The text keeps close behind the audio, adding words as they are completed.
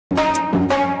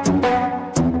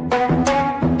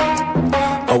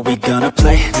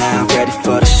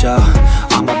show.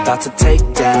 I'm about to take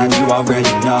down, you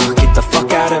already know. Get the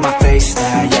fuck out of my face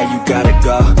now, yeah, you gotta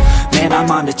go. Man,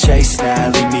 I'm on the chase now,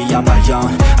 leave me on my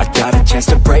own. I got a chance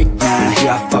to break now,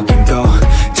 here I fucking go.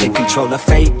 Take control of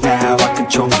fate now, I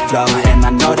control my flow. And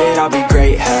I know that I'll be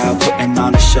great, how putting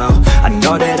on a show. I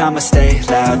know that I'ma stay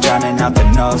loud, drowning out the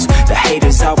noise. The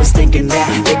haters always thinking that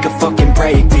they could fucking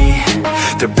break me.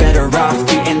 They're better off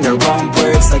eating their own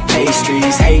words like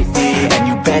pastries. Hate me, and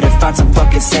you better find some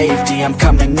fucking safety. I'm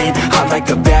coming in hot like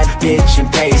a bad bitch in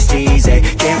pasties. They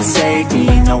can't save me,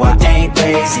 no I ain't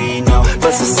lazy, no.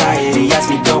 But society has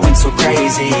me going so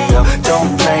crazy, yo.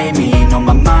 Don't blame me, no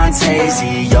my mind's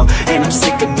hazy, yo. And I'm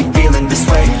sick of me feeling this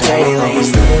way daily. I'll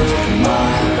always live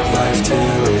my life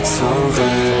till it's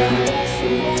over,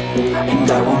 and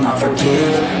I will not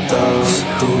forgive those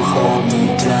who hold me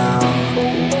down.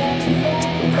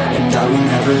 And I will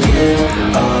never give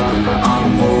up, I'm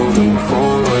moving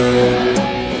forward.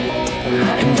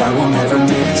 And I will never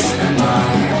miss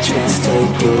my chance,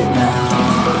 take it now.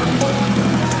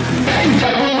 And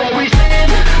I will always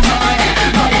live my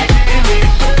life till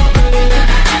it's over.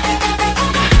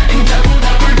 And I will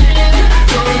not forgive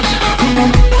those who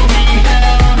hold me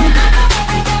down.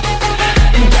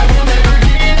 And I will never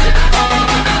give up,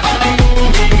 I'm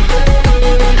moving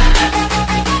forward.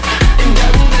 And I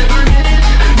will never miss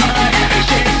my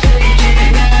chance, take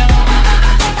it now.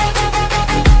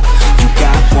 You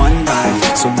got one life,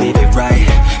 so live it right.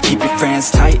 Keep your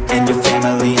friends tight and your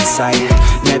family in sight.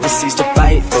 Never cease to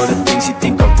fight for the things you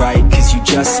think are right, cause you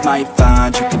just might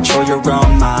find you control your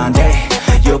own mind, hey.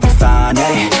 You'll be fine,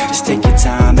 hey. Just take your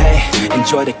time, hey.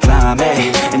 Enjoy the climb,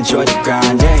 hey. Enjoy the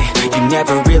grind, hey. You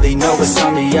never really know what's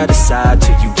on the other side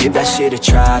till you give that shit a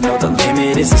try. Know the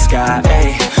limit is the sky,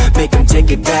 hey. Make them take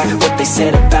it back, what they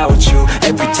said about you.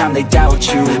 Every time they doubt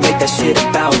you, make that shit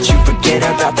about you. Forget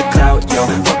about the clout, yo.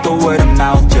 Fuck the word of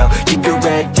mouth, yo. Keep your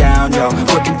head down, yo.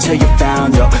 Work until you're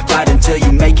found, yo. Fight until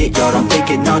you make it, yo. Don't think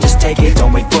it, no, just take it.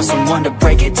 Don't wait for someone to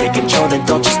break it. Take control, then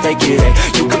don't just take it, hey.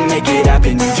 You can make it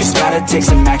happen, you just gotta take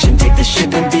some action. Take the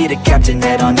ship and be the captain.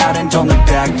 Head on out and don't look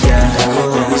back, yeah. I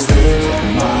will always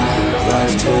live my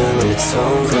life till it's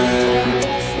over,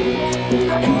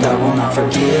 and I will not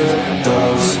forgive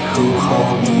those who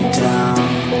hold me down.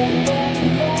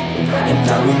 And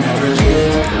I will never give